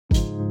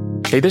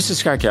Hey, this is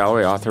Scott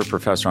Galloway, author,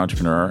 professor,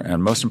 entrepreneur,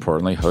 and most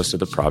importantly, host of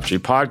the Prop G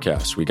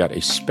podcast. We got a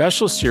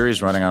special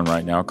series running on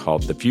right now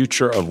called The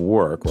Future of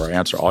Work, where I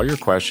answer all your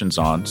questions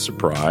on,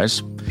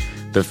 surprise,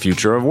 the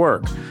future of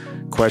work.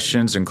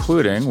 Questions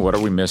including, what are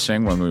we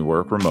missing when we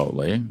work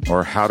remotely?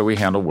 Or how do we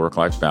handle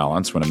work-life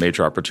balance when a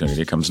major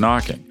opportunity comes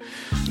knocking?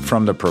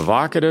 From the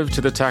provocative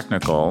to the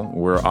technical,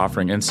 we're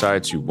offering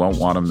insights you won't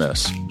want to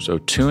miss. So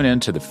tune in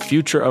to The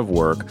Future of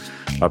Work,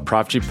 a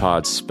Prop G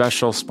Pod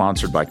special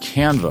sponsored by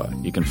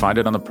Canva. You can find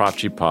it on the Prop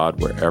G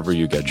Pod wherever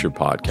you get your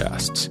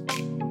podcasts.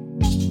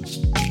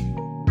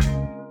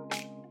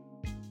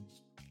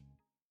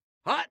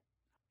 Hot,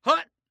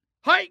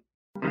 hike.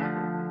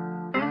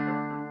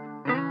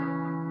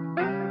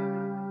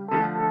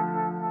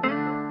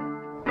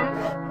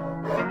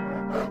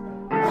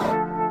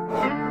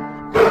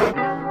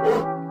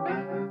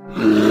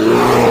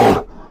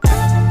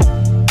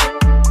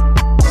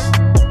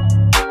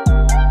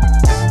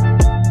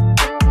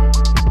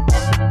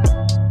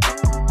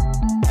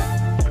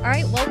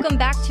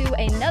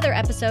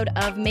 Episode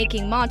of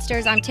Making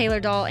Monsters. I'm Taylor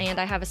Dahl, and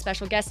I have a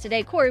special guest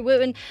today, Corey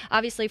Wootton,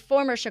 obviously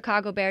former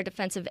Chicago Bear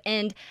defensive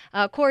end.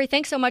 Corey,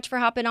 thanks so much for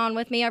hopping on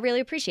with me. I really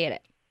appreciate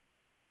it.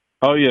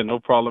 Oh, yeah, no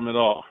problem at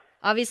all.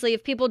 Obviously,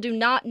 if people do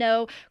not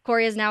know,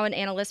 Corey is now an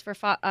analyst for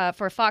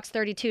Fox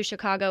 32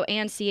 Chicago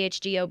and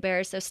CHGO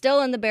Bears. So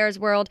still in the Bears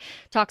world,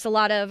 talks a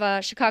lot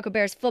of Chicago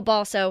Bears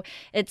football. So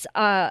it's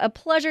a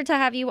pleasure to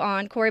have you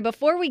on, Corey.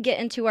 Before we get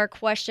into our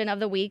question of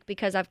the week,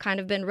 because I've kind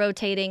of been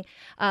rotating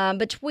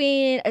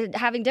between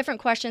having different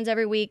questions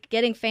every week,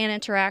 getting fan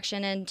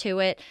interaction into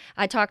it.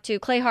 I talked to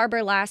Clay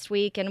Harbor last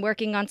week and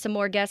working on some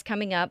more guests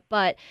coming up.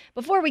 But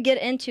before we get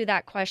into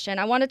that question,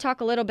 I want to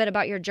talk a little bit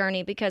about your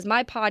journey, because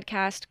my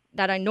podcast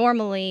that I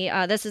normally,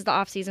 this is the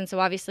off season, so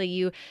obviously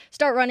you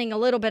start running a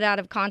little bit out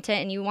of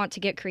content and you want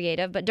to get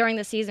creative. But during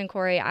the season,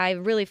 Corey, I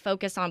really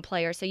focus on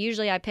players. So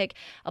usually I pick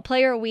a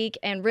player a week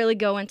and really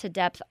go into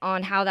depth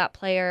on how that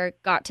player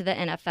got to the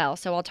NFL.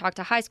 So I'll talk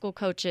to high school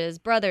coaches,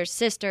 brothers,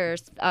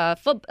 sisters,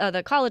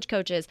 the college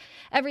coaches,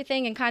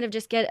 everything, and kind of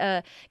just get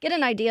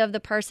an idea of the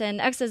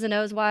person, X's and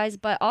O's wise,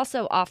 but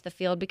also off the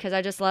field, because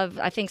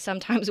I think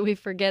sometimes we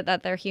forget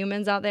that they're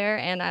humans out there,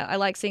 and I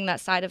like seeing that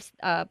side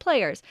of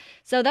players.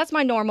 So that's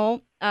my normal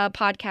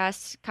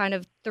podcasts kind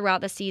of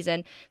throughout the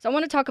season. So I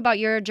want to talk about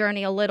your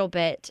journey a little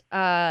bit.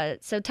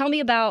 So tell me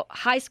about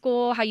high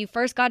school, how you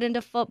first got into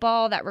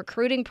football, that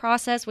recruiting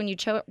process when you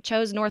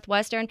chose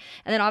Northwestern,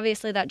 and then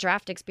obviously that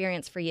draft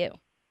experience for you.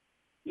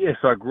 Yeah,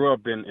 so I grew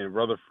up in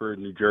Rutherford,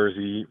 New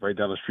Jersey, right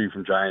down the street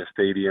from Giant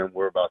Stadium.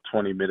 We're about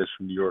 20 minutes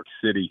from New York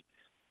City.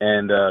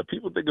 And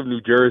people think of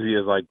New Jersey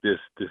as like this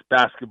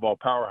basketball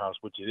powerhouse,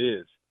 which it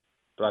is.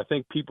 But I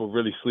think people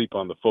really sleep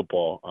on the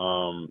football.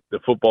 The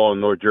football in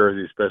North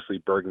Jersey,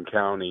 especially Bergen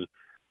County,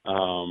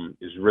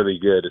 is really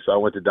good. So I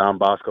went to Don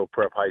Bosco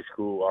Prep High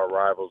School. Our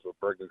rivals were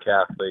Bergen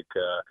Catholic,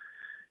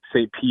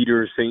 St.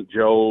 Peter's, St.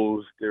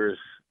 Joe's. There's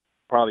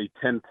probably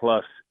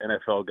 10-plus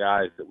NFL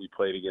guys that we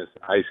played against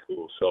in high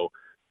school. So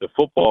the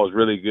football is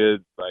really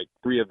good. Like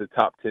 3 of the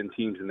top 10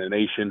 teams in the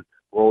nation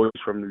were always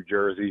from New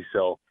Jersey.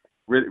 So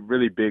really,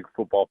 really big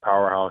football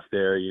powerhouse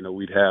there. You know,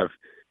 we'd have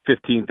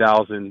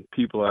 15,000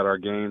 people at our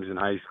games in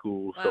high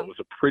school. Wow. So it was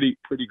a pretty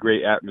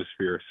great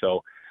atmosphere.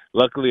 So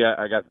luckily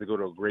I got to go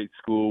to a great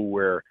school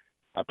where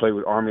I played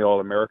with Army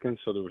All-Americans.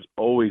 So there was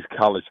always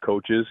college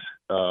coaches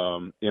in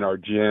our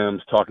gyms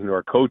talking to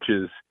our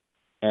coaches.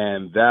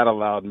 And that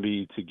allowed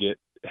me to get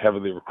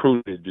heavily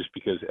recruited just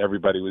because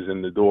everybody was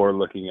in the door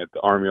looking at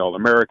the Army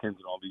All-Americans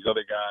and all these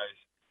other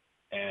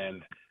guys.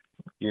 And,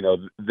 you know,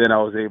 then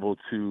I was able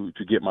to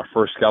get my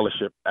first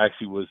scholarship,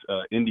 actually was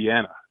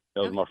Indiana.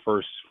 That was my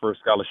first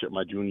scholarship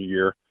my junior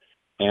year.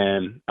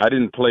 And I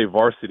didn't play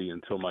varsity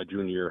until my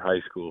junior year of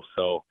high school.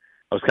 So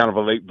I was kind of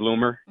a late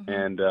bloomer. Mm-hmm.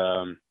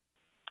 And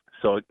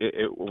so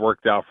it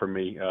worked out for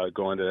me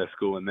going to that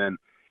school, and then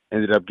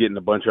ended up getting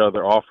a bunch of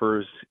other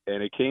offers.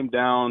 And it came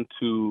down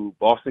to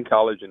Boston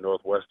College and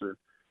Northwestern.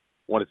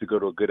 Wanted to go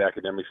to a good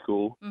academic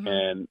school. Mm-hmm.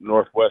 And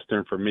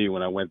Northwestern, for me,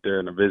 when I went there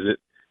on a visit,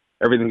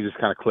 everything just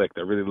kind of clicked.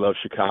 I really loved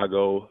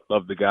Chicago,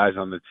 loved the guys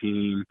on the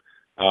team.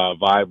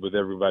 Vibe with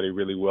everybody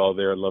really well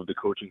there. Love the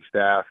coaching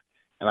staff.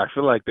 And I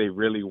feel like they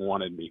really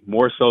wanted me,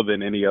 more so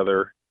than any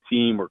other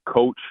team or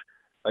coach.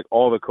 Like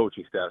all the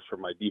coaching staffs, from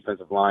my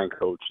defensive line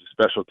coach to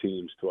special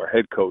teams to our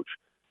head coach,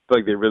 I feel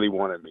like they really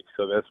wanted me.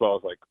 So that's why I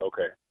was like,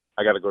 okay,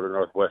 I got to go to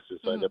Northwestern.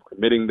 So I ended up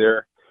committing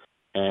there.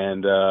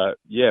 And, so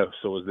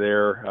I was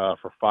there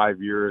for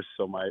 5 years.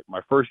 So my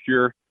first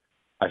year,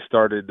 I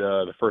started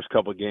the first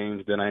couple of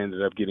games. Then I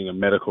ended up getting a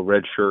medical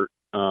red shirt.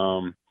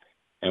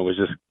 And was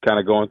just kind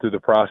of going through the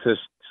process,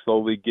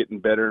 slowly getting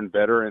better and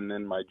better. And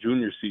then my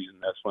junior season,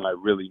 that's when I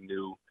really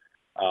knew,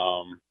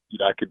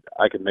 I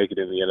could make it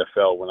in the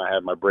NFL. When I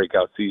had my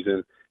breakout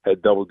season,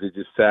 had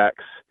double-digit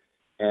sacks,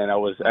 and I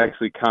was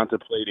actually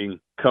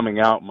contemplating coming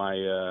out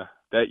my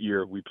that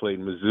year. We played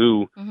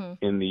Mizzou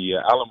in the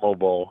Alamo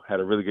Bowl, had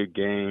a really good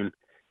game,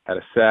 had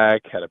a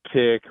sack, had a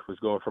pick, was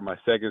going for my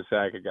second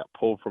sack. I got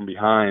pulled from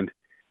behind,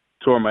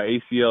 tore my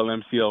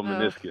ACL, MCL,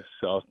 meniscus.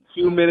 So I was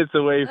 2 minutes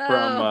away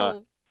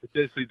from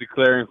potentially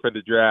declaring for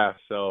the draft.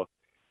 So,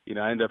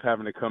 I ended up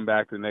having to come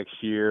back the next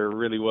year.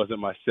 Really wasn't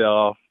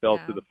myself. Fell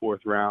to the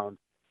 4th round,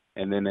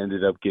 and then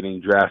ended up getting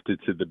drafted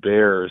to the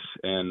Bears.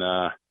 And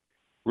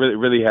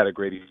really had a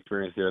great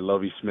experience there.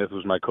 Lovie Smith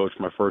was my coach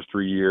my first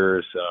 3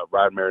 years.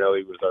 Rod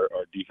Marinelli was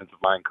our defensive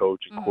line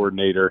coach and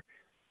coordinator.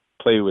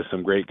 Played with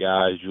some great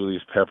guys,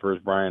 Julius Peppers,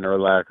 Brian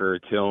Urlacher,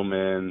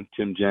 Tillman,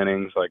 Tim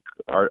Jennings. Like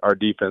our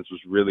defense was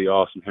really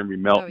awesome. Henry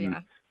Melton.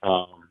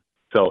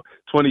 So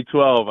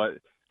 2012, I don't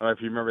know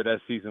if you remember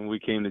that season, we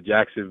came to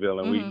Jacksonville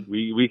and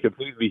we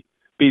completely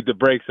beat the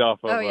brakes off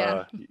of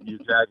you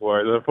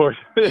Jaguars.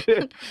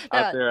 Unfortunately,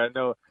 out there,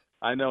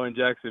 I know in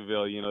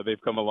Jacksonville,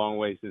 they've come a long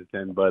way since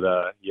then. But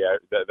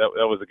that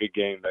was a good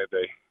game that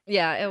day.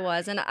 Yeah, it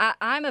was. And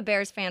I'm a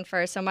Bears fan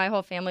first, so my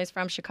whole family's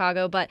from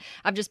Chicago, but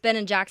I've just been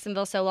in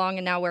Jacksonville so long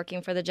and now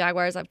working for the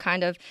Jaguars, I've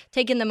kind of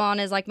taken them on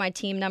as like my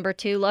team number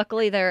 2.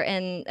 Luckily,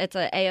 it's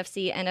a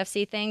AFC,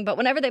 NFC thing, but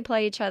whenever they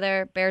play each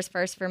other, Bears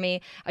first for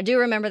me. I do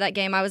remember that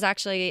game. I was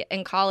actually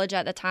in college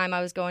at the time.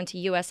 I was going to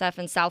USF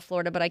in South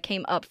Florida, but I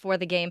came up for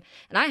the game,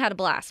 and I had a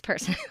blast,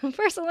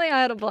 personally. I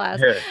had a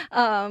blast.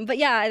 Yeah. But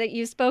yeah,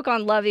 you spoke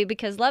on Lovie,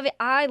 because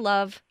I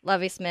love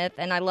Lovie Smith,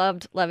 and I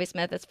loved Lovie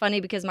Smith. It's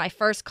funny because my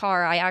first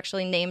car, I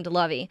actually named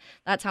Lovie.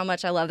 That's how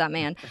much I love that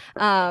man.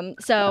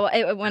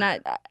 When I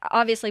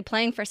obviously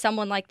playing for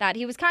someone like that,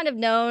 he was kind of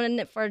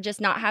known for just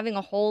not having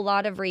a whole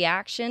lot of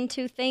reaction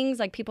to things.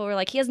 Like people were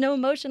like, he has no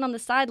emotion on the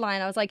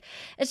sideline. I was like,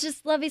 it's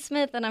just Lovie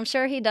Smith, and I'm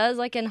sure he does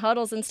like in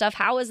huddles and stuff.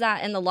 How was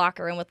that in the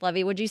locker room with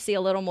Lovie? Would you see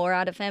a little more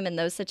out of him in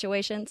those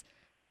situations?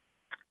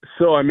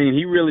 So,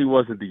 he really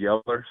wasn't the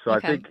yeller. So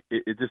okay. I think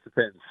it just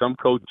depends. Some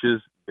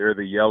coaches, they're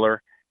the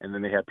yeller, and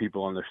then they have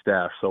people on their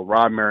staff. So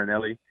Rod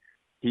Marinelli,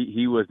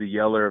 he was the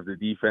yeller of the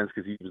defense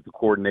because he was the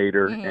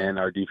coordinator and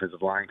our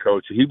defensive line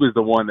coach. He was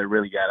the one that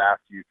really got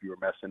after you if you were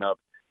messing up.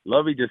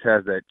 Lovie just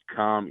has that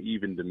calm,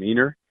 even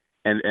demeanor.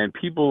 And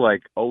people,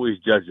 like, always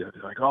judge it.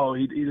 They're like, oh,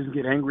 he doesn't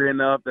get angry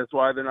enough. That's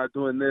why they're not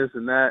doing this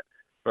and that.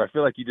 But I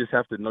feel like you just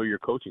have to know your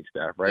coaching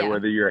staff, right? Yeah.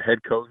 Whether you're a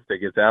head coach that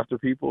gets after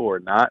people or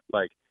not,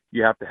 like,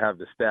 you have to have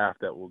the staff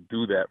that will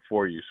do that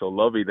for you. So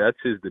Lovie, that's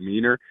his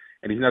demeanor,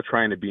 and he's not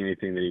trying to be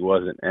anything that he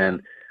wasn't.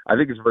 And I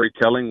think it's very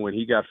telling when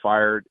he got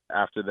fired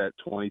after that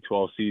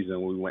 2012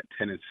 season. We went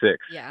 10-6.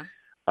 Yeah.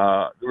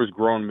 There was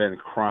grown men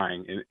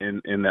crying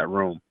in that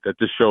room. That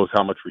just shows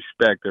how much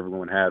respect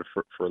everyone had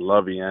for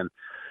Lovie. And,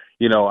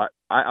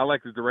 I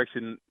like the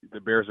direction the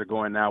Bears are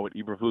going now with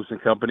Eberflus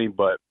and company,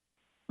 but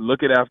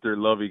look at after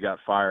Lovie got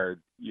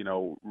fired,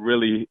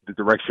 really the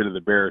direction of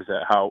the Bears,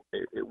 how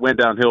it went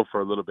downhill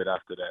for a little bit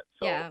after that.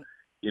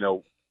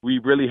 So, we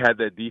really had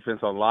that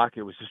defense on lock.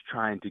 It was just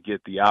trying to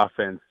get the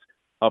offense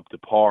up to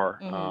par.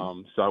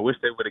 So I wish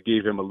they would have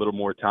gave him a little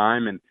more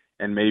time,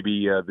 and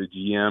maybe the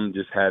GM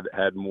just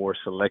had more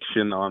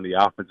selection on the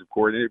offensive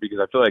coordinator, because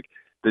I feel like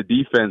the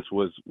defense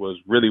was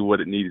really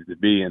what it needed to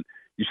be. And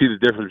you see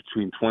the difference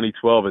between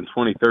 2012 and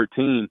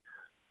 2013.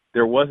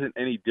 There wasn't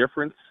any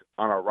difference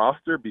on our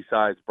roster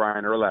besides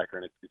Brian Urlacher,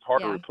 and it's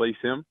hard to replace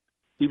him.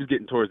 He was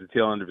getting towards the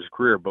tail end of his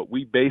career, but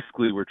we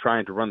basically were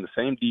trying to run the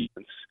same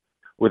defense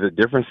with a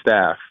different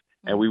staff,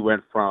 and we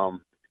went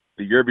from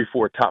the year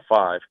before top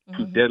 5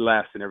 to dead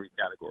last in every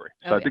category.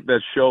 So I think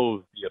that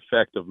shows the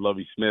effect of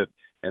Lovie Smith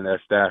and that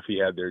staff he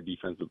had there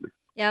defensively.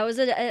 Yeah, it was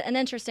an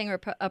interesting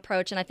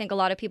approach, and I think a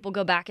lot of people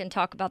go back and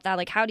talk about that.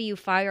 Like, how do you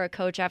fire a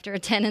coach after a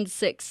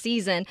 10-6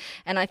 season?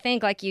 And I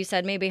think, like you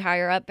said, maybe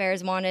higher up,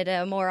 Bears wanted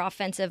a more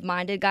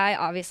offensive-minded guy.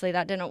 Obviously,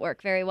 that didn't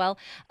work very well.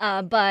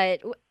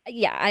 But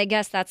yeah, I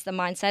guess that's the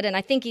mindset. And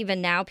I think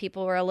even now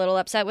people were a little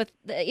upset with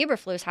the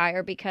Eberflus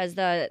hire because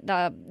the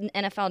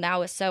NFL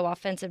now is so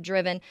offensive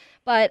driven.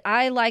 But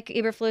I like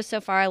Eberflus so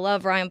far. I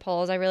love Ryan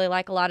Poles. I really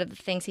like a lot of the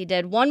things he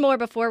did. One more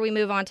before we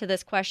move on to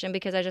this question,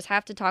 because I just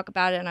have to talk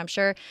about it, and I'm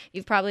sure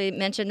you've probably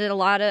mentioned it a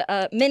lot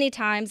many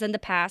times in the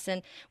past.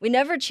 And we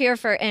never cheer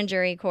for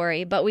injury,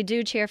 Corey, but we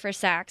do cheer for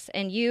sacks.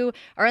 And you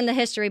are in the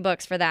history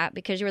books for that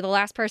because you were the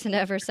last person to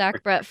ever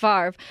sack Brett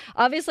Favre.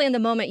 Obviously, in the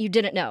moment, you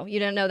didn't know. You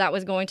didn't know that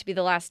was going to be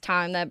the last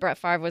time that Brett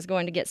Favre was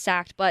going to get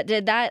sacked. But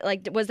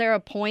was there a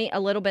point a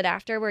little bit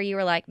after where you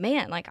were like,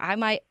 man, like I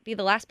might be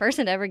the last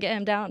person to ever get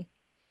him down?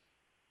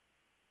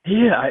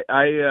 Yeah,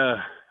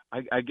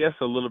 I guess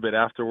a little bit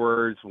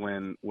afterwards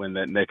when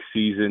that next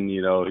season,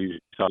 he was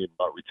talking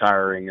about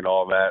retiring and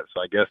all that.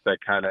 So I guess that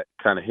kind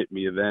of hit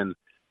me then.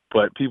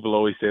 But people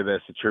always say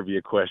that's a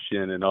trivia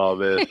question and all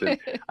this. And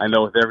I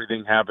know with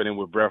everything happening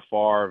with Brett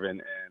Favre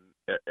and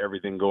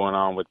everything going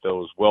on with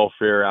those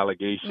welfare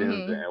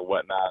allegations and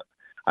whatnot,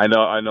 I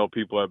know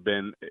people have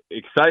been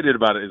excited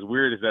about it. As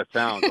weird as that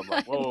sounds, I'm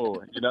like,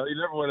 whoa, you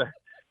never want to.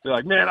 They're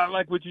like, man, I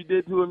like what you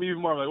did to him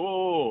even more. I'm like,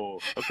 whoa,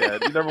 okay.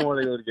 You never want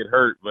to go to get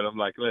hurt, but I'm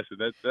like, listen,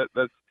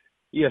 that's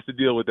he has to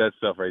deal with that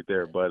stuff right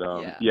there. But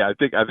yeah, I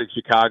think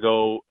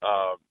Chicago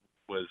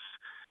was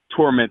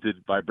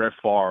tormented by Brett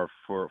Favre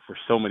for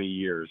so many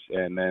years,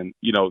 and then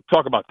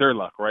talk about their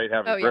luck, right?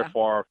 Having Brett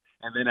Favre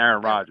and then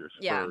Aaron Rodgers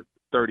for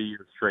 30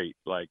 years straight,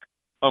 like.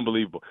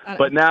 unbelievable. I know.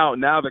 But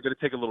now they're going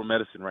to take a little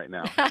medicine right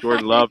now.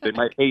 Jordan Love, they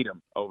might hate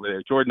him over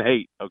there. Jordan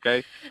hate,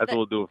 okay? That's what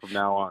we'll do from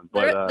now on.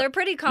 But they're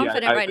pretty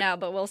confident right now,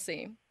 but we'll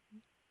see.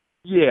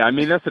 Yeah, I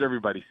mean, that's what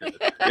everybody says.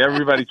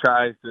 Everybody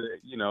tries to,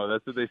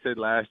 that's what they said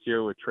last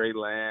year with Trey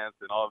Lance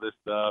and all this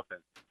stuff. And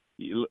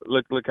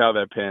look how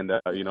that panned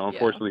out.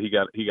 Unfortunately, he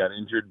got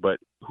injured, but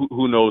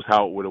who knows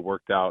how it would have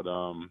worked out.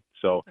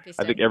 So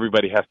I think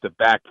everybody has to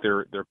back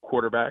their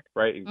quarterback,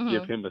 right, and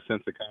give him a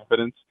sense of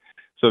confidence.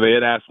 So they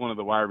had asked one of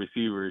the wide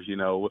receivers,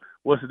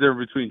 what's the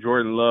difference between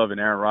Jordan Love and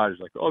Aaron Rodgers?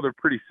 Like, oh, they're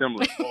pretty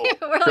similar. Oh,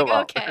 We're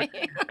like, okay.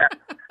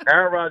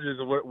 Aaron Rodgers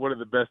is one of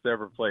the best to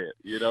ever play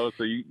it,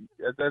 so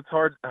that's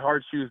hard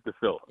shoes to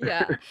fill.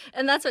 Yeah,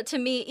 and that's what, to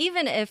me,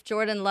 even if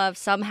Jordan Love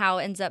somehow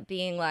ends up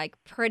being,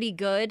 like, pretty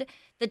good,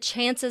 the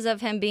chances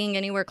of him being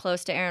anywhere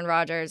close to Aaron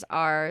Rodgers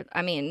are,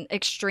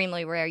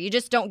 extremely rare. You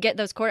just don't get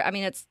those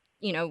it's,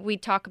 we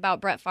talk about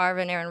Brett Favre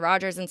and Aaron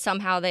Rodgers, and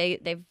somehow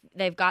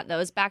they've got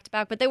those back to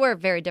back, but they were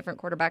very different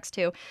quarterbacks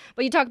too.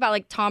 But you talk about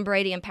like Tom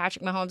Brady and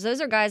Patrick Mahomes; those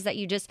are guys that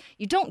you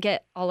don't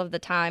get all of the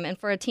time. And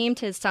for a team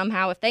to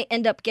somehow, if they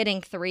end up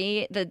getting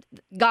three,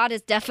 God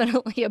is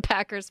definitely a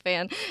Packers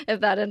fan if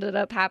that ended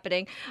up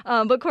happening.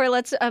 But Corey,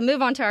 let's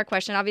move on to our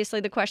question. Obviously,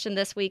 the question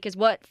this week is,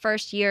 what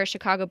first year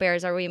Chicago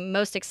Bears are we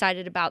most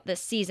excited about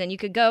this season? You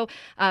could go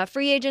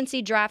free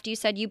agency, draft. You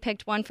said you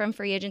picked one from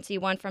free agency,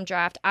 one from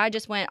draft. I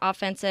just went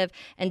offensive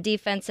and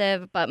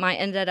defensive, but mine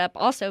ended up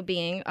also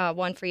being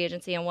one free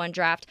agency and one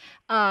draft.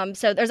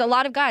 So there's a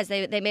lot of guys.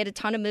 They made a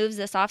ton of moves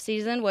this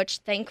offseason, which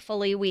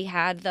thankfully we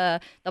had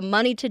the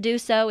money to do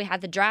so. We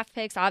had the draft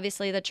picks,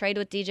 obviously the trade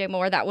with DJ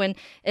Moore. That one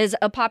is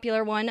a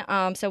popular one.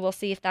 So we'll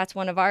see if that's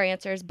one of our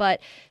answers.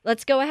 But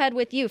let's go ahead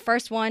with you.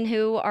 First one,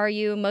 who are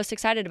you most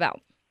excited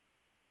about?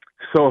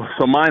 So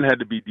mine had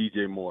to be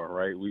DJ Moore,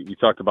 right? We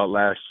talked about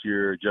last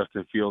year,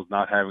 Justin Fields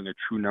not having a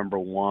true number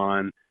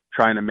one,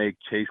 trying to make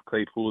Chase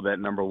Claypool that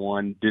number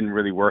one. Didn't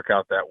really work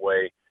out that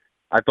way.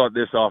 I thought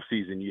this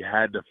offseason you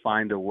had to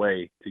find a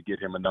way to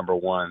get him a number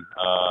one.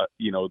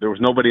 There was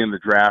nobody in the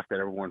draft that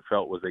everyone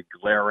felt was a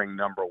glaring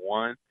number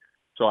one.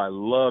 So I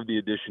love the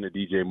addition of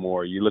DJ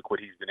Moore. You look what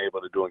he's been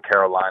able to do in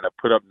Carolina,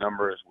 put up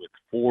numbers with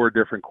 4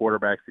 different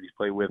quarterbacks that he's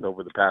played with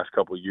over the past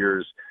couple of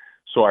years.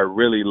 So I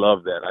really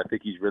love that. I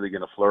think he's really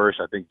going to flourish.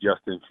 I think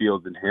Justin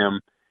Fields and him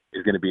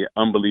is going to be an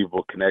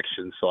unbelievable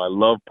connection. So I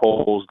love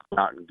Poles,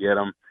 go out and get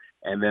him.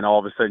 And then all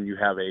of a sudden you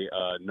have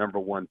a number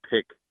one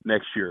pick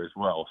next year as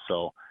well.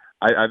 So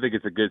I think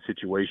it's a good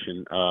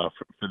situation for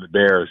the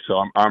Bears.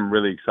 So I'm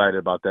really excited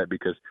about that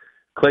because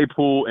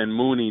Claypool and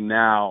Mooney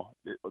now,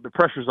 the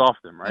pressure's off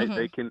them, right?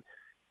 Mm-hmm.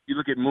 You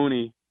look at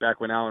Mooney back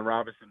when Allen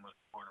Robinson was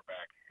the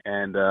quarterback,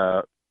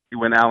 and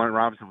when Allen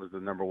Robinson was the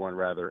number one,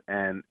 rather,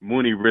 and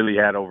Mooney really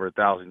had over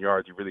 1,000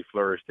 yards. He really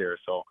flourished there.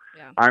 So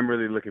yeah. I'm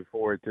really looking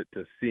forward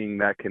to seeing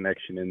that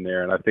connection in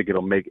there, and I think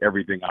it'll make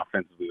everything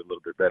offensively a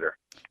little bit better.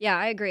 Yeah,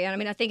 I agree.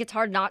 And I think it's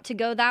hard not to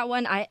go that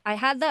one. I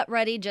had that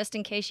ready just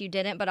in case you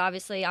didn't, but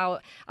obviously I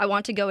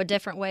want to go a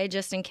different way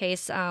just in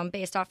case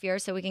based off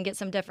yours so we can get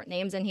some different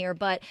names in here.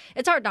 But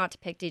it's hard not to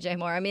pick DJ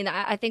Moore.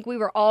 I think we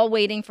were all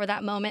waiting for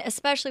that moment,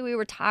 especially we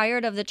were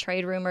tired of the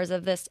trade rumors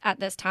of this at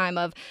this time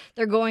of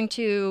they're going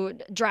to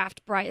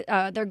draft Bryce,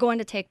 they're going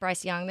to take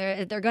Bryce Young,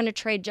 they're going to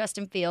trade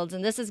Justin Fields,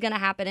 and this is going to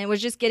happen. And it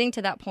was just getting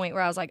to that point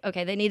where I was like,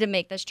 okay, they need to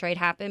make this trade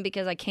happen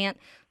because I can't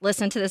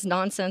listen to this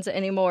nonsense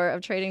anymore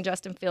of trading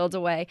Justin Fields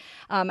away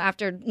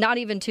after not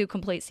even 2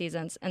 complete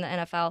seasons in the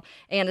NFL,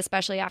 and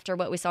especially after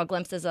what we saw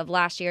glimpses of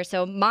last year.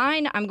 So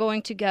mine,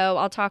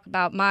 I'll talk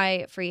about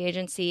my free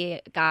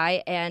agency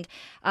guy, and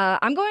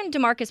I'm going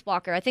DeMarcus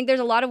Walker. I think there's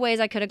a lot of ways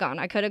I could have gone.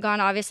 I could have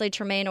gone obviously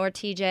Tremaine or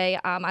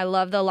TJ. I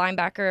love the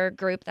linebacker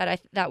group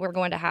that we're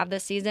going to have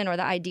this season, or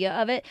the idea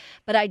of it.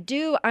 But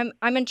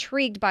I'm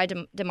intrigued by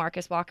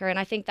DeMarcus Walker, and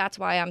I think that's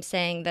why I'm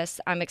saying this.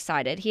 I'm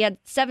excited. He had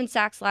 7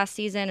 sacks last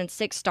season and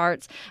 6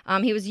 starts.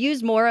 He was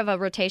used more of a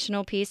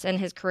rotational piece in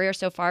his career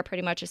so far,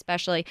 pretty much,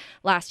 especially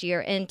last year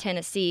in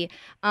Tennessee.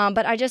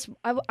 But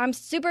I'm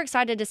super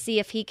excited to see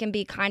if he can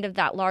be kind of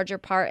that larger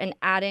part and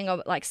adding,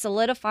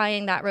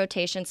 solidifying that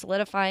rotation,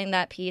 solidifying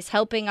that piece,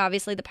 helping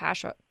obviously the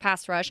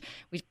pass rush.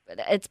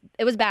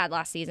 It was bad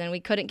last season. We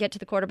couldn't get to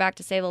the quarterback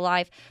to save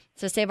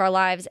our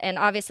lives. And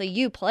obviously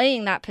you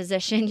playing that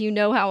position, you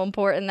know how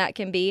important that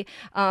can be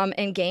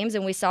in games.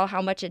 And we saw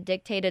how much it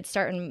dictated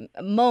certain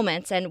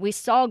moments. And we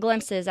saw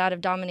glimpses out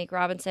of Dominique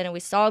Robinson, and we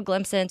saw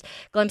glimpses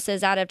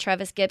out of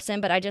Trevis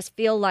Gibson. But I just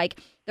feel like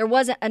there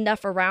wasn't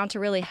enough around to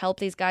really help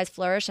these guys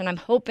flourish. And I'm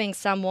hoping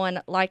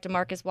someone like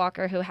DeMarcus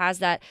Walker, who has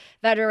that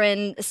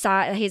veteran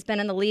side, he's been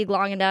in the league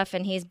long enough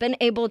and he's been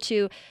able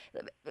to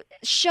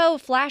show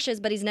flashes,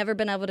 but he's never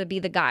been able to be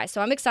the guy.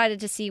 So I'm excited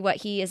to see what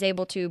he is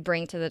able to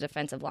bring to the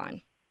defensive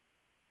line.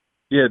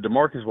 Yeah,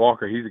 DeMarcus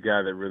Walker, he's a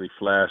guy that really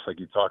flashed, like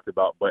you talked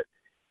about, but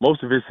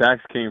most of his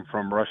sacks came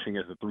from rushing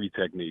as a 3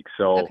 technique.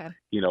 So, okay.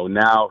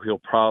 Now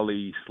he'll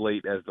probably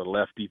slate as the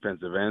left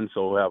defensive end,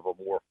 so he'll have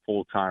a more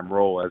full-time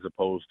role as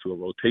opposed to a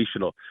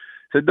rotational.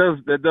 So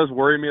that does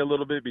worry me a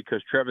little bit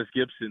because Trevis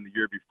Gibson the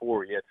year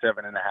before, he had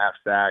 7.5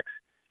 sacks.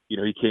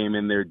 he came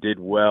in there, did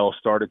well,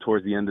 started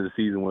towards the end of the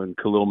season when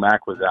Khalil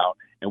Mack was out,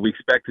 and we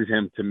expected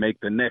him to make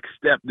the next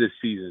step this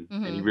season,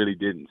 and he really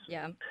didn't. So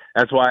Yeah.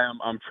 that's why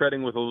I'm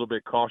treading with a little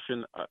bit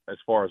caution as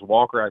far as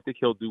Walker. I think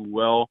he'll do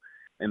well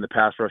in the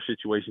pass rush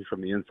situation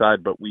from the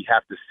inside, but we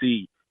have to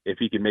see if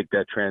he can make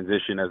that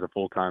transition as a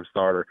full-time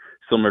starter,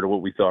 similar to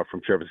what we thought from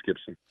Travis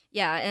Gibson.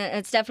 Yeah, and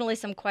it's definitely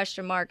some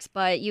question marks,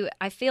 but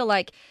I feel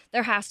like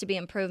there has to be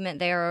improvement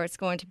there, or it's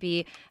going to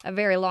be a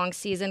very long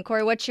season.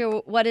 Corey,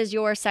 what is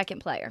your second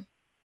player?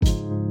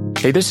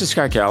 Hey, this is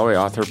Scott Galloway,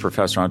 author,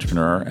 professor,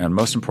 entrepreneur, and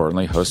most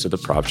importantly, host of the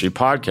Prop G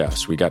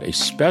podcast. We got a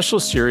special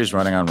series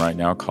running on right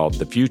now called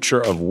The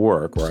Future of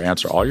Work, where I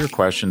answer all your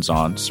questions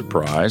on,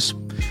 surprise,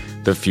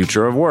 the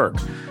future of work.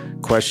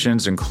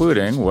 Questions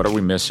including, what are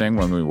we missing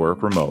when we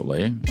work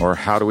remotely? Or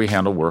how do we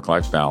handle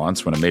work-life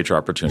balance when a major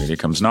opportunity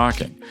comes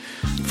knocking?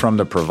 From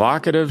the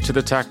provocative to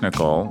the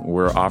technical,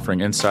 we're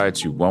offering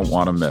insights you won't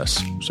want to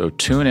miss. So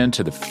tune in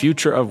to The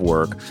Future of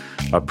Work,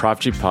 a Prop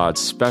G Pod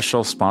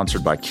special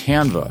sponsored by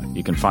Canva.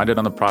 You can find it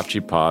on the Prop G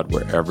Pod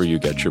wherever you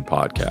get your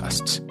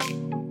podcasts.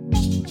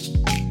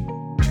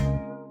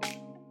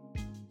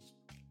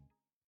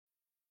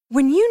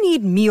 When you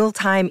need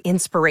mealtime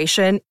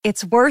inspiration,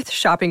 it's worth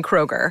shopping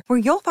Kroger, where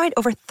you'll find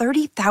over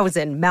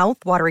 30,000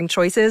 mouth-watering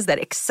choices that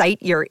excite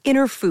your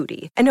inner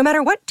foodie. And no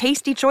matter what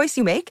tasty choice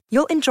you make,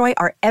 you'll enjoy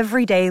our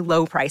everyday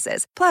low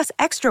prices, plus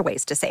extra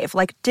ways to save,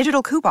 like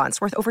digital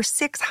coupons worth over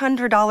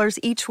 $600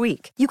 each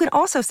week. You can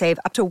also save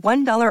up to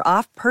 $1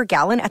 off per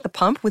gallon at the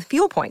pump with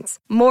fuel points.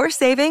 More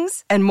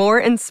savings and more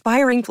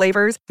inspiring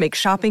flavors make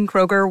shopping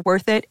Kroger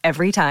worth it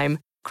every time.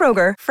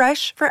 Kroger,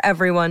 fresh for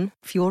everyone.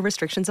 Fuel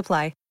restrictions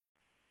apply.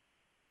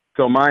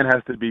 So mine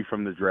has to be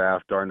from the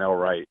draft, Darnell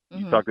Wright.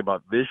 Mm-hmm. You talked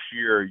about this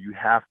year, you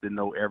have to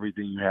know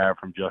everything you have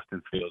from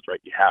Justin Fields, right?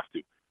 You have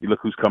to. You look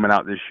who's coming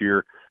out this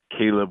year,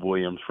 Caleb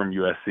Williams from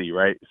USC,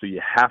 right? So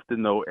you have to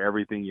know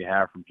everything you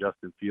have from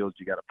Justin Fields.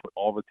 You got to put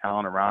all the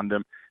talent around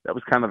him. That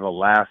was kind of the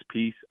last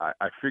piece.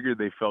 I figured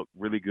they felt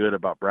really good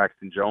about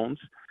Braxton Jones,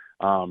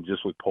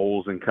 just with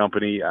Poles and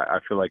company. I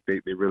feel like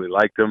they really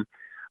liked him.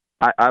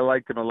 I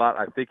liked him a lot.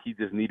 I think he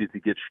just needed to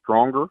get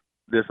stronger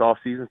this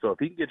offseason. So if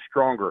he can get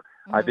stronger,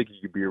 I think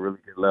he could be a really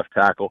good left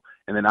tackle.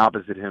 And then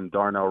opposite him,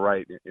 Darnell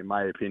Wright, in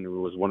my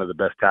opinion, was one of the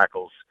best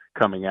tackles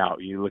coming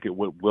out. You look at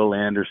what Will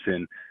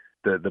Anderson,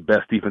 the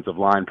best defensive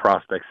line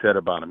prospect, said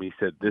about him. He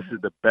said, this is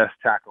the best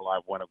tackle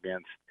I've went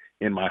against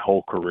in my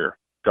whole career.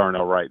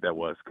 Darnell Wright, that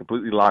was.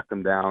 Completely locked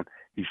him down.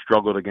 He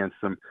struggled against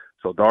them.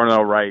 So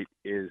Darnell Wright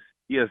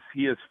he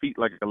has feet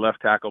like a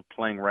left tackle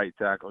playing right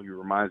tackle. He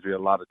reminds me a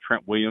lot of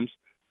Trent Williams,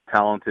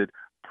 talented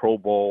Pro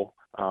Bowl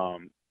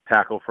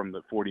tackle from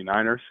the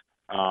 49ers.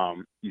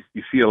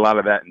 You see a lot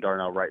of that in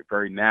Darnell Wright.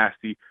 Very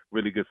nasty,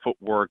 really good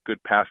footwork,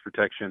 good pass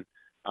protection.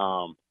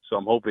 So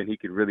I'm hoping he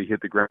could really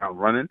hit the ground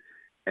running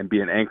and be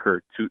an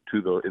anchor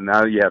to those. And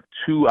now you have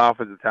two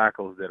offensive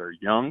tackles that are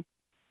young.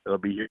 They'll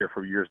be here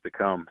for years to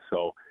come.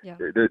 So yeah.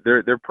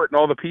 They're putting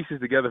all the pieces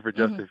together for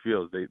Justin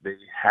Fields. They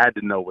had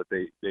to know what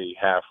they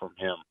have from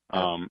him.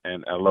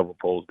 And I love what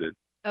Poles did.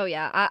 Oh,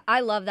 yeah.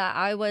 I love that.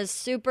 I was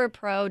super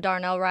pro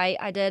Darnell Wright.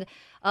 I did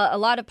a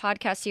lot of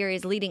podcast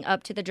series leading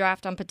up to the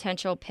draft on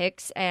potential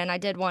picks, and I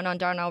did one on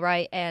Darnell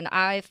Wright, and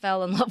I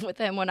fell in love with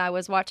him when I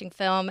was watching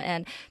film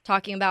and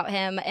talking about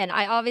him. And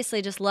I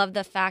obviously just love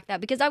the fact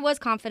that, because I was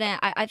confident,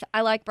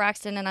 I like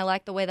Braxton, and I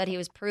like the way that he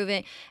was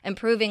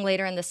improving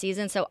later in the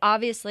season. So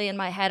obviously in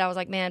my head, I was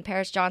like, man,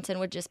 Paris Johnson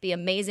would just be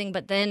amazing.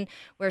 But then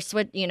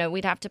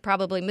we'd have to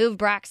probably move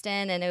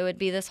Braxton, and it would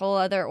be this whole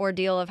other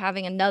ordeal of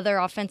having another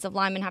offensive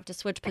lineman have to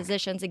switch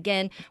positions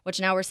again, which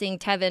now we're seeing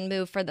Tevin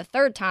move for the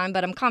third time,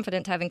 but I'm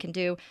confident Tevin can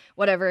do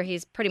whatever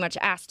he's pretty much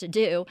asked to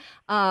do.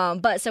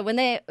 But so when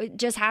they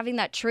just having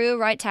that true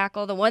right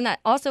tackle, the one that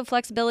also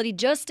flexibility,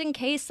 just in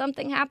case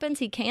something happens,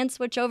 he can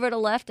switch over to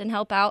left and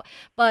help out,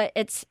 but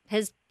it's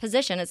his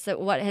position. It's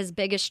what his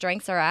biggest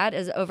strengths are at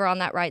is over on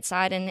that right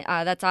side, and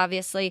that's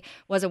obviously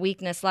was a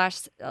weakness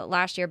last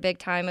year big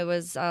time. It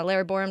was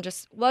Larry Borum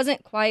just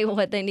wasn't quite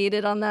what they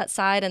needed on that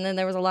side, and then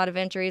there was a lot of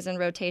injuries and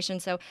rotation.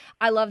 So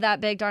I love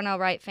that, big Darnell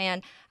Wright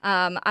fan.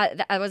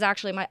 I was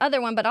actually my other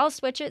one, but I'll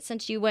switch it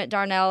since you went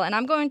Darnell, and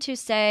I'm going to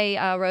say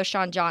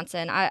Roschon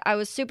Johnson. I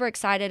was super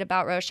excited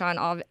about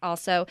Roschon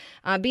also.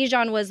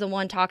 Bijan was the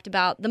one talked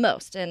about the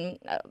most, and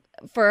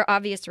for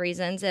obvious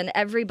reasons, and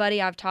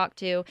everybody I've talked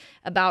to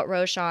about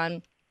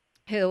Roschon,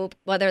 who,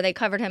 whether they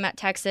covered him at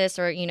Texas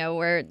or,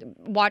 or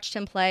watched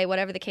him play,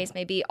 whatever the case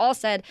may be, all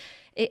said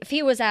if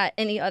he was at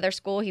any other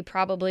school, he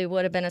probably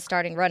would have been a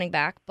starting running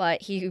back,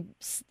 but he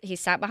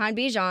sat behind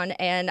Bijan,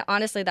 and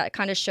honestly, that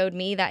kind of showed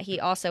me that he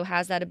also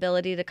has that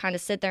ability to kind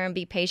of sit there and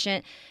be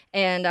patient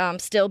and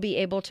still be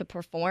able to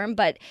perform.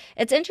 But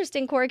it's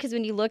interesting, Corey, because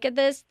when you look at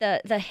this,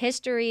 the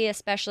history,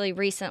 especially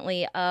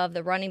recently, of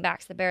the running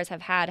backs the Bears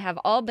have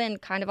all been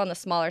kind of on the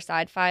smaller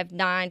side,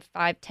 5'9",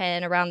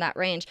 5'10", around that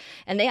range,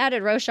 and they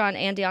added Roschon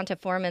and Deonta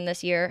Foreman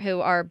this year,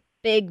 who are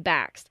big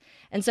backs.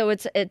 And so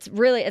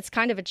it's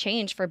kind of a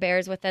change for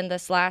Bears within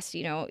this last,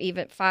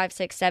 even 5,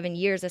 6, 7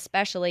 years,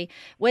 especially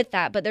with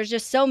that. But there's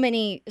just so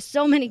many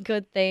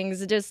good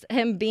things. Just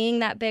him being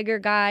that bigger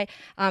guy.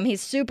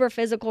 He's super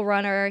physical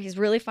runner. He's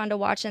really fun to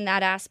watch in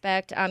that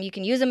aspect. You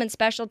can use him in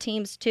special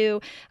teams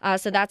too.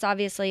 So that's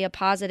obviously a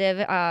positive.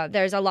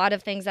 There's a lot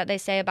of things that they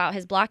say about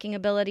his blocking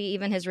ability,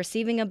 even his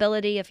receiving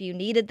ability, if you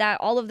needed that.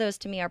 All of those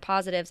to me are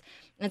positives.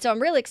 And so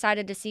I'm really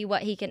excited to see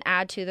what he can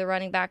add to the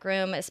running back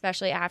room,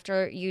 especially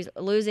after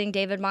losing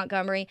David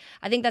Montgomery.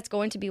 I think that's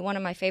going to be one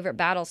of my favorite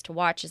battles to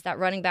watch, is that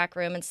running back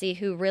room, and see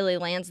who really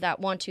lands that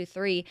 1, 2,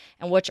 3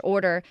 and which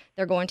order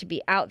they're going to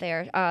be out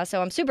there.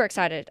 So I'm super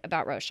excited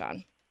about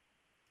Roschon.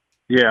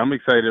 Yeah, I'm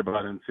excited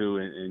about him too,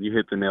 and you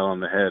hit the nail on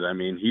the head. I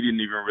mean, he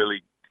didn't even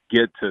really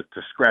get to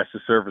scratch the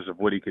surface of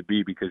what he could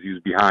be because he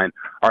was behind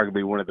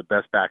arguably one of the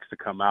best backs to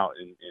come out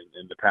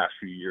in the past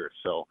few years.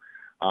 So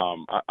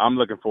I'm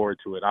looking forward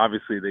to it.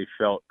 Obviously, they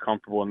felt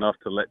comfortable enough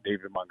to let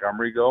David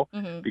Montgomery go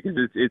because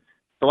it's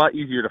a lot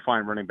easier to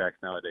find running backs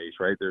nowadays,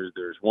 right?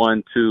 There's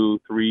 1, 2,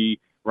 3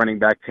 running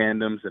back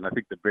tandems, and I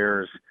think the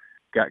Bears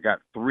got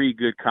 3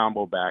 good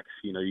combo backs.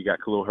 You got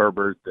Khalil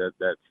Herbert,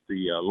 that's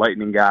the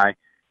lightning guy.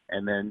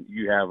 And then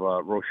you have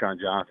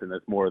Roschon Johnson,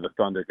 that's more of the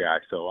thunder guy.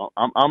 So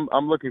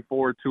I'm looking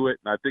forward to it,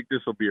 and I think this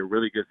will be a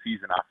really good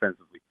season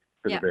offensively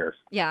for the Bears.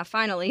 Yeah,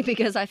 finally,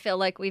 because I feel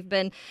like we've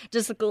been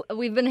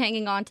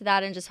hanging on to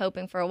that and just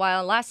hoping for a while.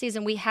 And last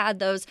season we had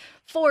those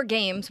 4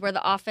 games where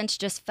the offense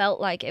just felt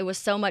like it was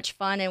so much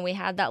fun, and we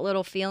had that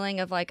little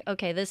feeling of like,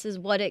 okay, this is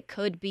what it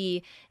could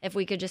be if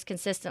we could just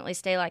consistently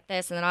stay like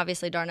this. And then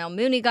obviously Darnell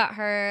Mooney got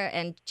hurt,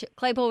 and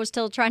Claypool was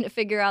still trying to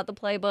figure out the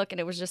playbook, and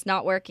it was just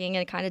not working,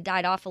 and it kind of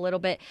died off a little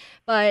bit.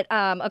 But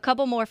a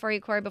couple more for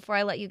you, Corey, before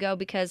I let you go,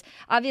 because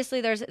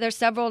obviously there's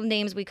several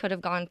names we could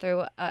have gone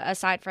through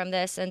aside from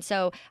this, and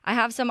so I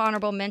have some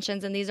honorable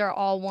mentions, and these are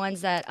all ones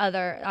that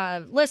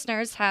other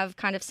listeners have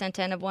kind of sent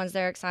in of ones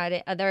they're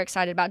excited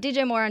about.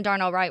 DJ Moore and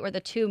Darnell Wright were the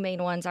 2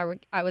 main ones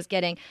I was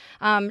getting.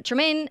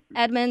 Tremaine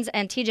Edmonds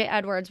and TJ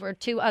Edwards were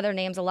 2 other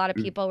names a lot of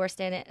people were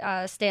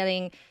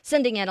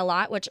sending in a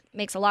lot, which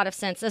makes a lot of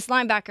sense. This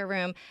linebacker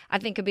room, I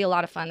think, could be a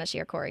lot of fun this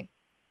year, Corey.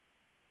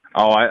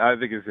 Oh, I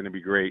think it's going to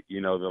be great. The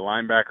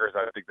linebackers,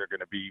 I think they're going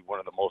to be one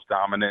of the most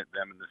dominant,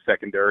 them in the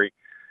secondary.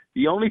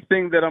 The only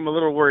thing that I'm a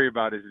little worried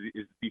about is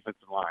the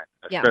defensive line,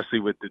 especially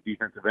with the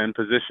defensive end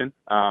position.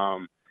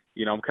 I'm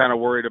kind of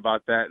worried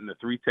about that in the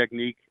 3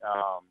 technique,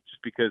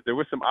 just because there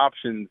were some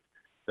options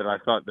that I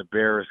thought the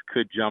Bears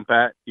could jump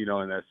at, in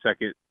that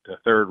 2nd to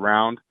 3rd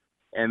round,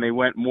 and they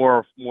went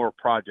more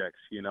projects,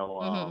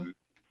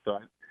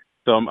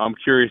 So I'm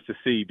curious to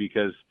see,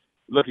 because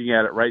looking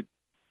at it, right,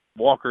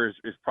 Walker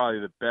is probably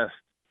the best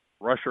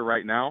rusher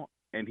right now,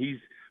 and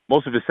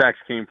most of his sacks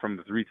came from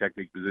the 3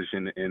 technique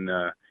position in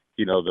the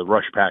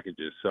rush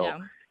packages. So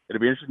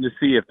it'll be interesting to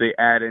see if they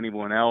add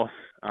anyone else,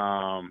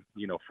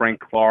 Frank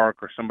Clark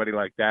or somebody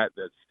like that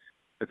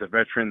that's a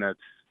veteran that's,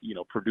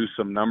 produced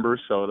some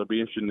numbers. So it'll be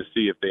interesting to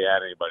see if they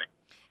add anybody.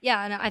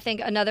 Yeah, and I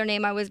think another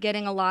name I was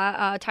getting a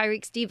lot,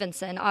 Tyreek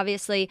Stevenson.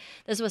 Obviously,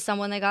 this was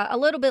someone they got a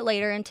little bit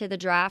later into the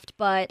draft,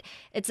 but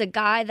it's a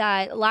guy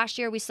that last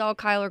year we saw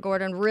Kyler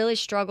Gordon really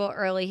struggle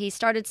early. He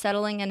started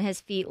settling in his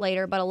feet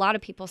later, but a lot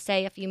of people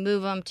say if you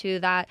move him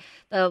to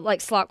the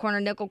slot corner,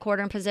 nickel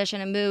corner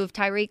position and move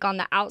Tyreek on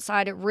the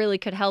outside, it really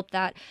could help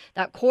that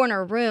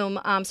corner room.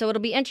 So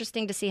it'll be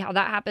interesting to see how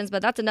that happens,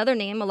 but that's another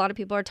name a lot of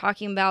people are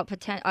talking about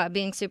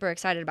being super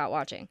excited about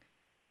watching.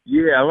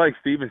 Yeah, I like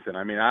Stevenson.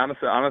 I mean,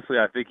 honestly,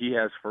 I think he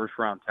has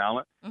first-round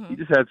talent. He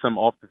just had some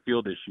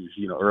off-the-field issues,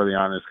 early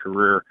on in his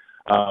career.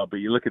 But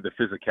you look at the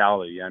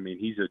physicality. I mean,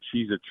 he's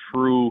a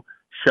true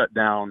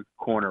shutdown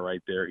corner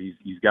right there.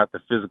 He's got the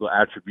physical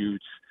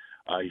attributes.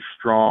 He's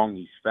strong.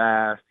 He's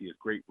fast. He has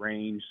great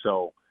range.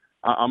 So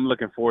I'm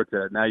looking forward to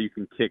that. Now you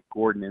can kick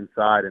Gordon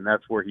inside, and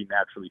that's where he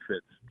naturally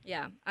fits.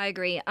 Yeah, I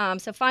agree.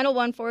 So final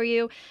one for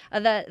you.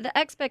 The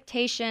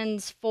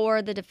expectations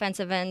for the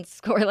defensive end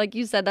score, like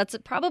you said, that's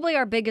probably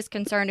our biggest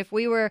concern. If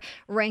we were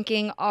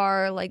ranking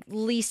our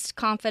least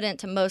confident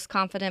to most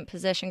confident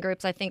position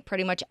groups, I think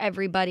pretty much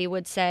everybody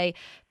would say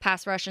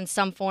pass rush in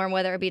some form,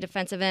 whether it be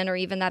defensive end or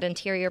even that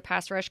interior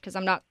pass rush, because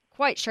I'm not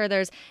quite sure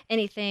there's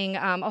anything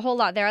a whole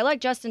lot there. I like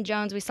Justin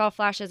Jones. We saw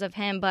flashes of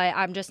him, but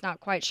I'm just not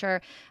quite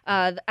sure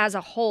as a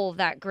whole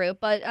that group.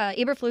 But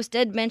Eberflus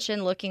did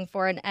mention looking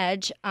for an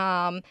edge.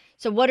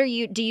 So what do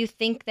you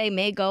think they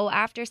may go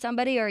after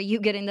somebody, or are you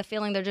getting the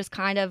feeling they're just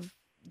kind of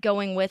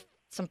going with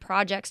some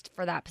projects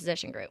for that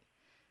position group?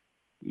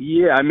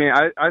 Yeah, I mean,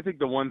 I think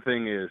the one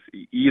thing is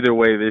either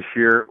way this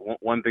year,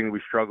 one thing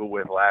we struggled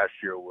with last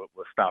year was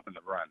stopping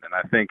the run. And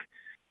I think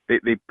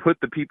they put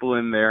the people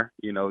in there,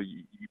 you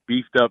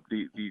beefed up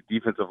the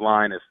defensive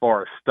line as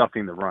far as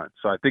stuffing the run.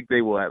 So I think they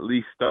will at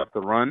least stuff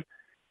the run.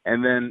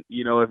 And then,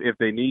 if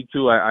they need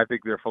to, I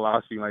think their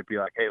philosophy might be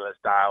like, hey, let's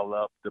dial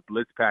up the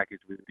blitz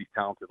package with these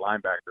talented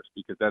linebackers,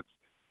 because that's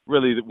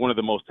really one of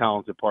the most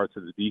talented parts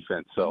of the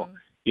defense. So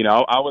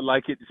I would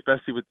like it,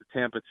 especially with the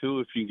Tampa too.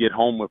 If you get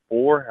home with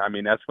 4, I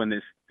mean, that's when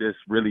this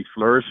really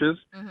flourishes.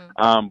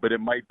 But it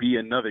might be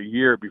another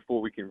year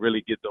before we can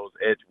really get those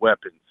edge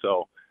weapons.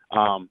 So,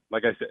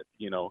 like I said,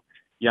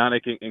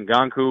 Yannick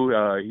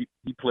Ngakoue,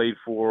 he played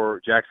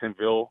for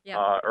Jacksonville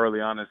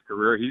early on in his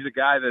career. He's a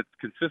guy that's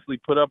consistently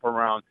put up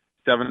around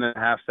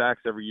 7.5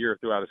 sacks every year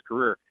throughout his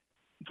career.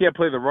 He can't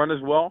play the run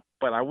as well,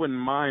 but I wouldn't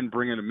mind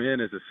bringing him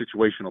in as a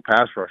situational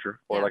pass rusher,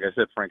 or like I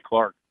said, Frank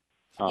Clark.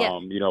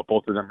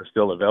 Both of them are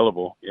still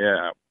available.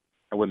 Yeah,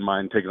 I wouldn't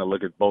mind taking a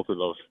look at both of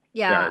those.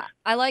 Yeah, guys.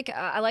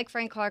 I like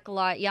Frank Clark a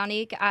lot.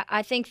 Yannick,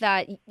 I think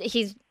that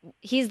he's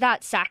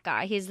that sack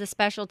guy. He's the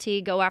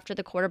specialty, go after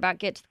the quarterback,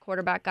 get to the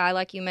quarterback guy.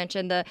 Like you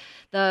mentioned,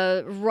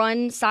 the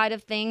run side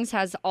of things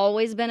has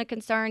always been a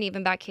concern,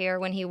 even back here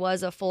when he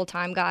was a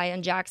full-time guy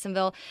in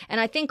Jacksonville. And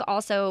I think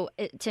also,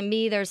 to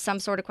me, there's some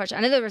sort of question.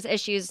 I know there was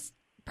issues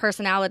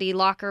personality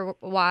locker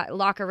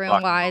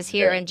room wise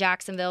here in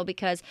Jacksonville,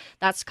 because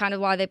that's kind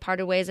of why they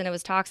parted ways and it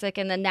was toxic.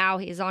 And then now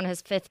he's on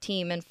his 5th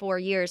team in 4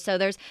 years. So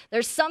there's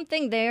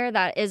something there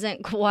that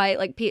isn't quite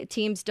like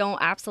teams don't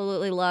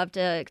absolutely love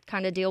to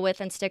kind of deal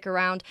with and stick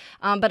around.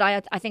 But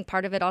I think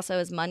part of it also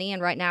is money.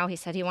 And right now he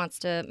said he wants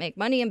to make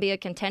money and be a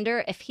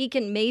contender. If he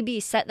can maybe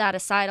set that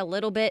aside a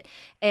little bit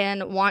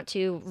and want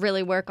to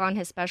really work on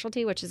his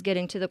specialty, which is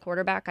getting to the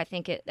quarterback, I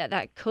think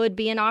that could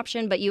be an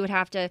option. But you would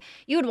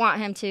want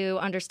him to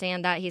understand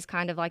that he's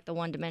kind of like the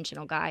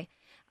one-dimensional guy.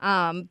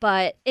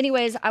 But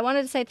anyways, I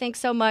wanted to say thanks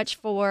so much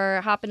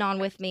for hopping on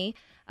with me.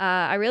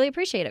 I really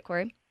appreciate it,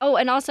 Corey. Oh,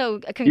 and also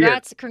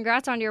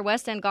congrats on your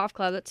West End Golf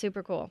Club. That's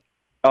super cool.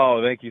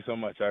 Oh, thank you so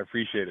much. I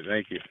appreciate it.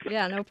 Thank you.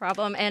 Yeah, no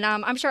problem. And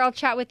I'm sure I'll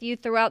chat with you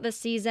throughout the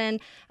season.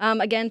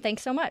 Again,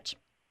 thanks so much.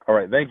 All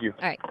right, thank you.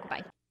 All right,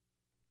 bye.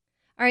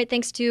 All right,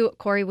 thanks to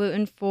Corey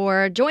Wootton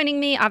for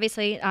joining me.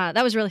 Obviously,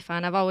 that was really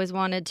fun. I've always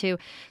wanted to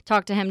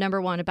talk to him, number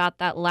one, about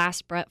that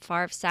last Brett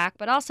Favre sack.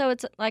 But also,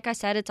 it's like I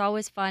said, it's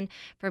always fun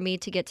for me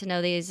to get to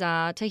know these,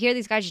 to hear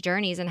these guys'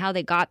 journeys and how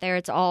they got there.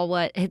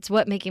 It's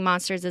what Making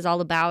Monsters is all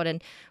about.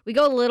 And we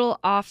go a little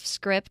off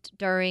script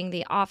during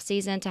the off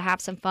season to have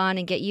some fun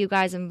and get you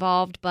guys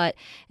involved. But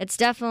it's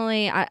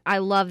definitely, I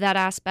love that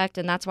aspect.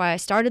 And that's why I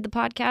started the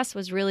podcast,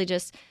 was really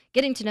just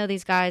getting to know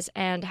these guys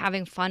and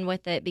having fun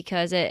with it,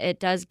 because it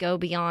does go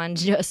beyond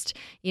just,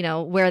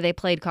 where they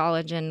played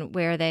college and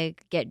where they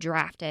get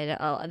drafted.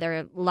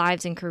 Their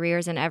lives and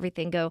careers and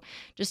everything go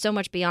just so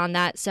much beyond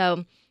that.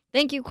 So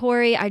thank you,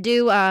 Corey. I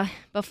do,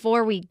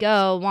 before we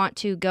go, want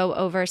to go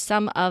over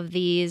some of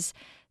these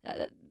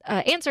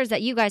answers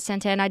that you guys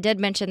sent in. I did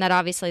mention that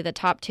obviously the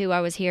top 2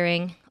 I was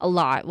hearing a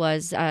lot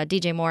was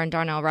DJ Moore and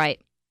Darnell Wright.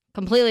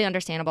 Completely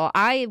understandable.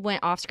 I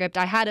went off script.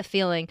 I had a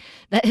feeling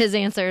that his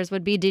answers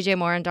would be DJ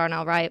Moore and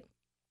Darnell Wright.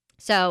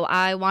 So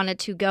I wanted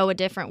to go a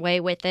different way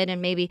with it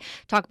and maybe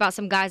talk about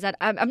some guys that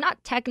I'm not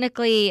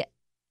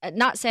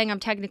saying I'm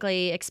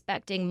technically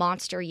expecting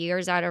monster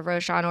years out of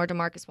Roschon or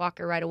DeMarcus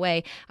Walker right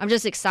away. I'm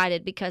just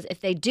excited because if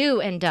they do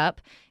end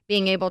up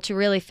being able to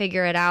really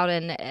figure it out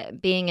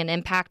and being an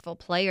impactful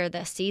player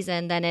this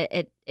season, then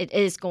it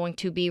is going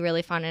to be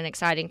really fun and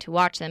exciting to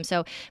watch them.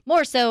 So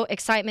more so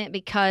excitement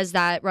because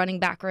that running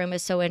back room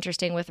is so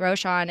interesting with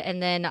Roschon,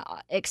 and then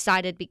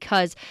excited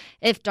because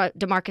if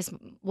DeMarcus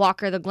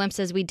Walker, the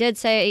glimpses we did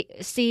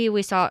see,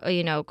 we saw,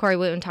 Corey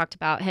Wootton talked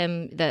about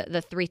him,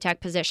 the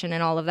 3-tech position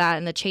and all of that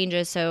and the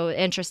changes. So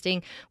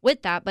interesting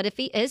with that. But if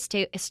he is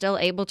still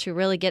able to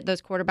really get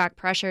those quarterback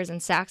pressures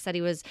and sacks that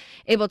he was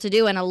able to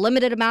do in a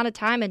limited amount of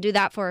time and do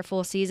that for a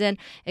full season,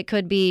 it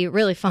could be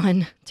really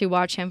fun to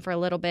watch him for a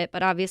little bit.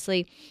 But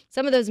obviously,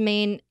 some of those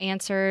main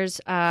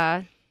answers,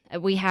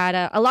 we had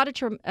a lot of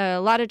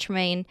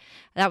Tremaine.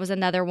 That was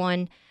another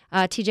one.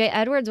 TJ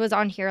Edwards was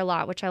on here a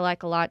lot, which I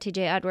like a lot. TJ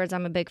Edwards,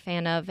 I'm a big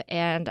fan of,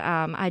 and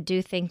I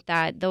do think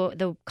that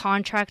the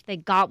contract they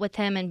got with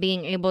him and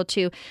being able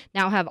to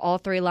now have all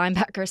 3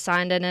 linebackers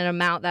signed in an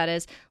amount that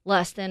is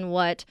less than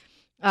what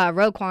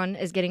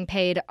Roquan is getting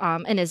paid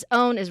in his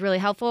own is really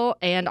helpful.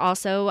 And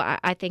also,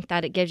 I think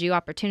that it gives you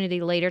opportunity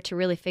later to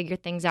really figure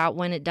things out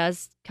when it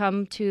does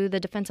come to the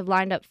defensive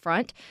line up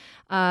front.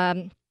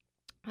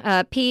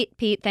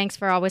 Pete, thanks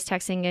for always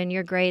texting in.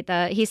 You're great.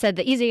 He said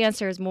the easy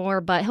answer is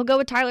Moore, but he'll go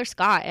with Tyler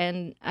Scott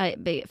and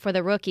for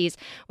the rookies,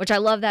 which I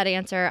love that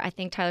answer. I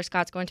think Tyler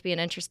Scott's going to be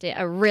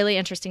a really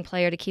interesting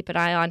player to keep an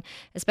eye on,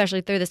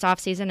 especially through this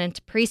offseason and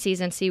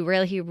preseason, see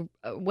where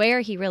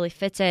he really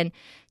fits in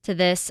to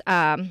this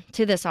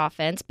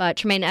offense. But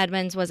Tremaine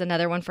Edmonds was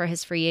another one for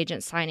his free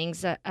agent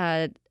signings.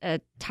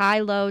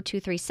 Tylo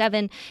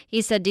 237,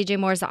 he said DJ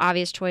Moore is the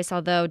obvious choice,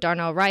 although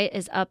Darnell Wright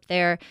is up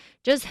there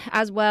just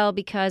as well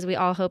because we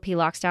all hope he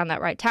locks down that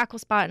right tackle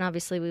spot, and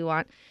obviously we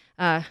want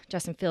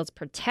Justin Fields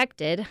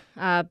protected.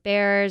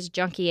 Bears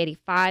Junkie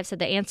 85 said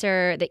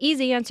the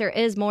easy answer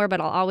is Moore, but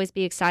I'll always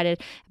be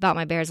excited about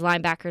my Bears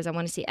linebackers. I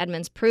want to see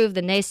Edmonds prove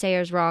the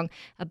naysayers wrong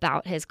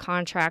about his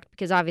contract,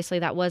 because obviously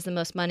that was the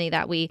most money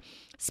that we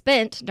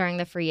spent during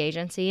the free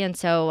agency, and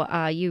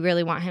so you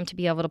really want him to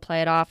be able to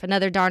play it off.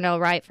 Another Darnell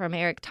Wright from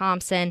Eric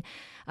Thompson.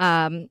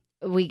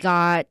 We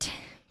got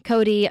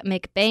Cody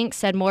McBanks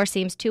said Moore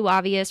seems too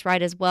obvious,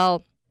 right as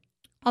well.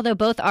 Although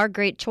both are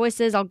great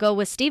choices, I'll go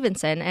with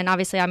Stevenson. And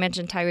obviously, I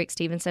mentioned Tyreek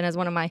Stevenson as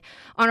one of my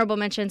honorable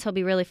mentions. He'll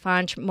be really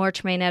fun. More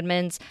Tremaine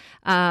Edmonds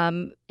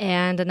and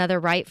another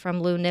right from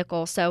Lou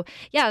Nickel. So,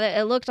 yeah,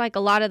 it looked like a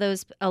lot of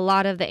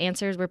the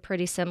answers were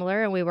pretty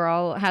similar, and we were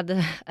all had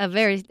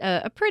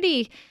a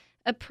pretty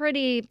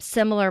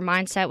similar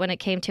mindset when it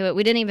came to it.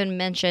 We didn't even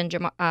mention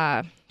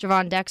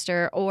Javon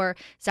Dexter or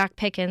Zach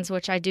Pickens,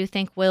 which I do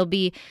think will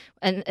be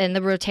in the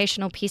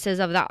rotational pieces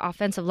of that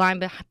offensive line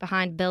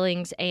behind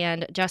Billings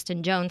and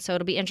Justin Jones. So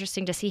it'll be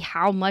interesting to see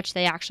how much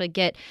they actually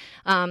get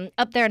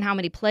up there and how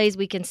many plays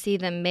we can see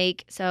them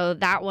make. So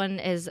that one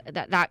is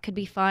that could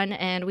be fun.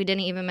 And we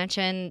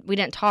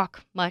didn't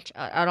talk much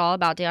at all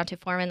about Deontay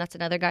Foreman. That's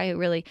another guy who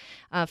really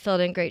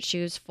filled in great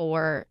shoes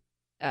for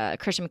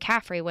Christian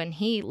McCaffrey when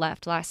he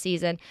left last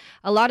season.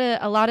 A lot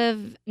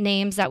of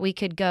names that we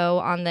could go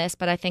on this,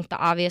 but I think the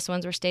obvious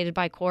ones were stated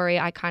by Corey.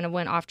 I kind of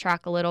went off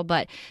track a little,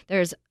 but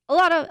there's a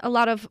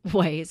lot of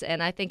ways,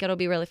 and I think it'll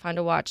be really fun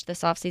to watch this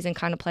offseason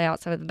kind of play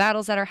out some of the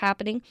battles that are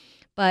happening.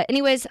 But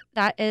anyways,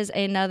 that is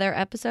another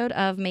episode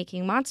of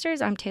Making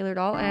Monsters. I'm Taylor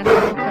Dahl, and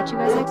I'll catch you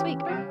guys next week.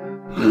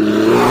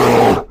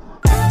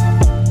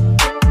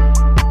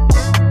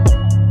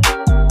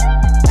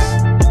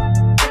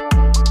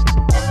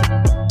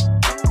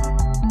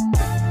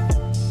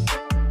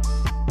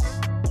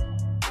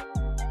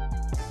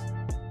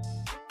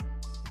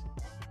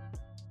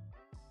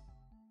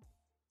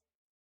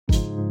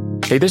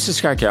 Hey, this is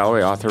Scott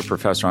Galloway, author,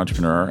 professor,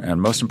 entrepreneur,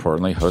 and most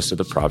importantly, host of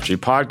the Prop G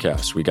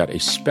podcast. We got a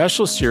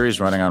special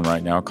series running on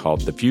right now called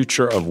The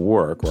Future of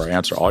Work, where I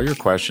answer all your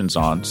questions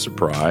on,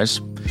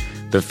 surprise,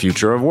 the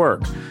future of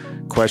work.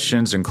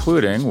 Questions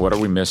including, what are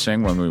we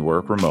missing when we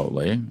work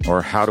remotely?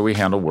 Or how do we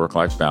handle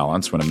work-life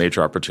balance when a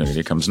major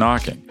opportunity comes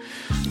knocking?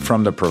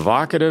 From the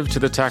provocative to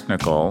the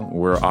technical,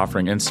 we're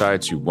offering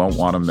insights you won't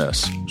want to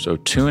miss. So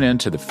tune in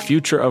to The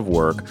Future of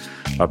Work,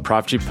 a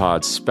Prop G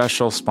Pod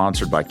special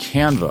sponsored by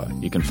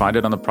Canva. You can find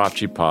it on the Prop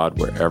G Pod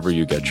wherever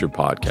you get your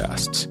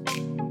podcasts.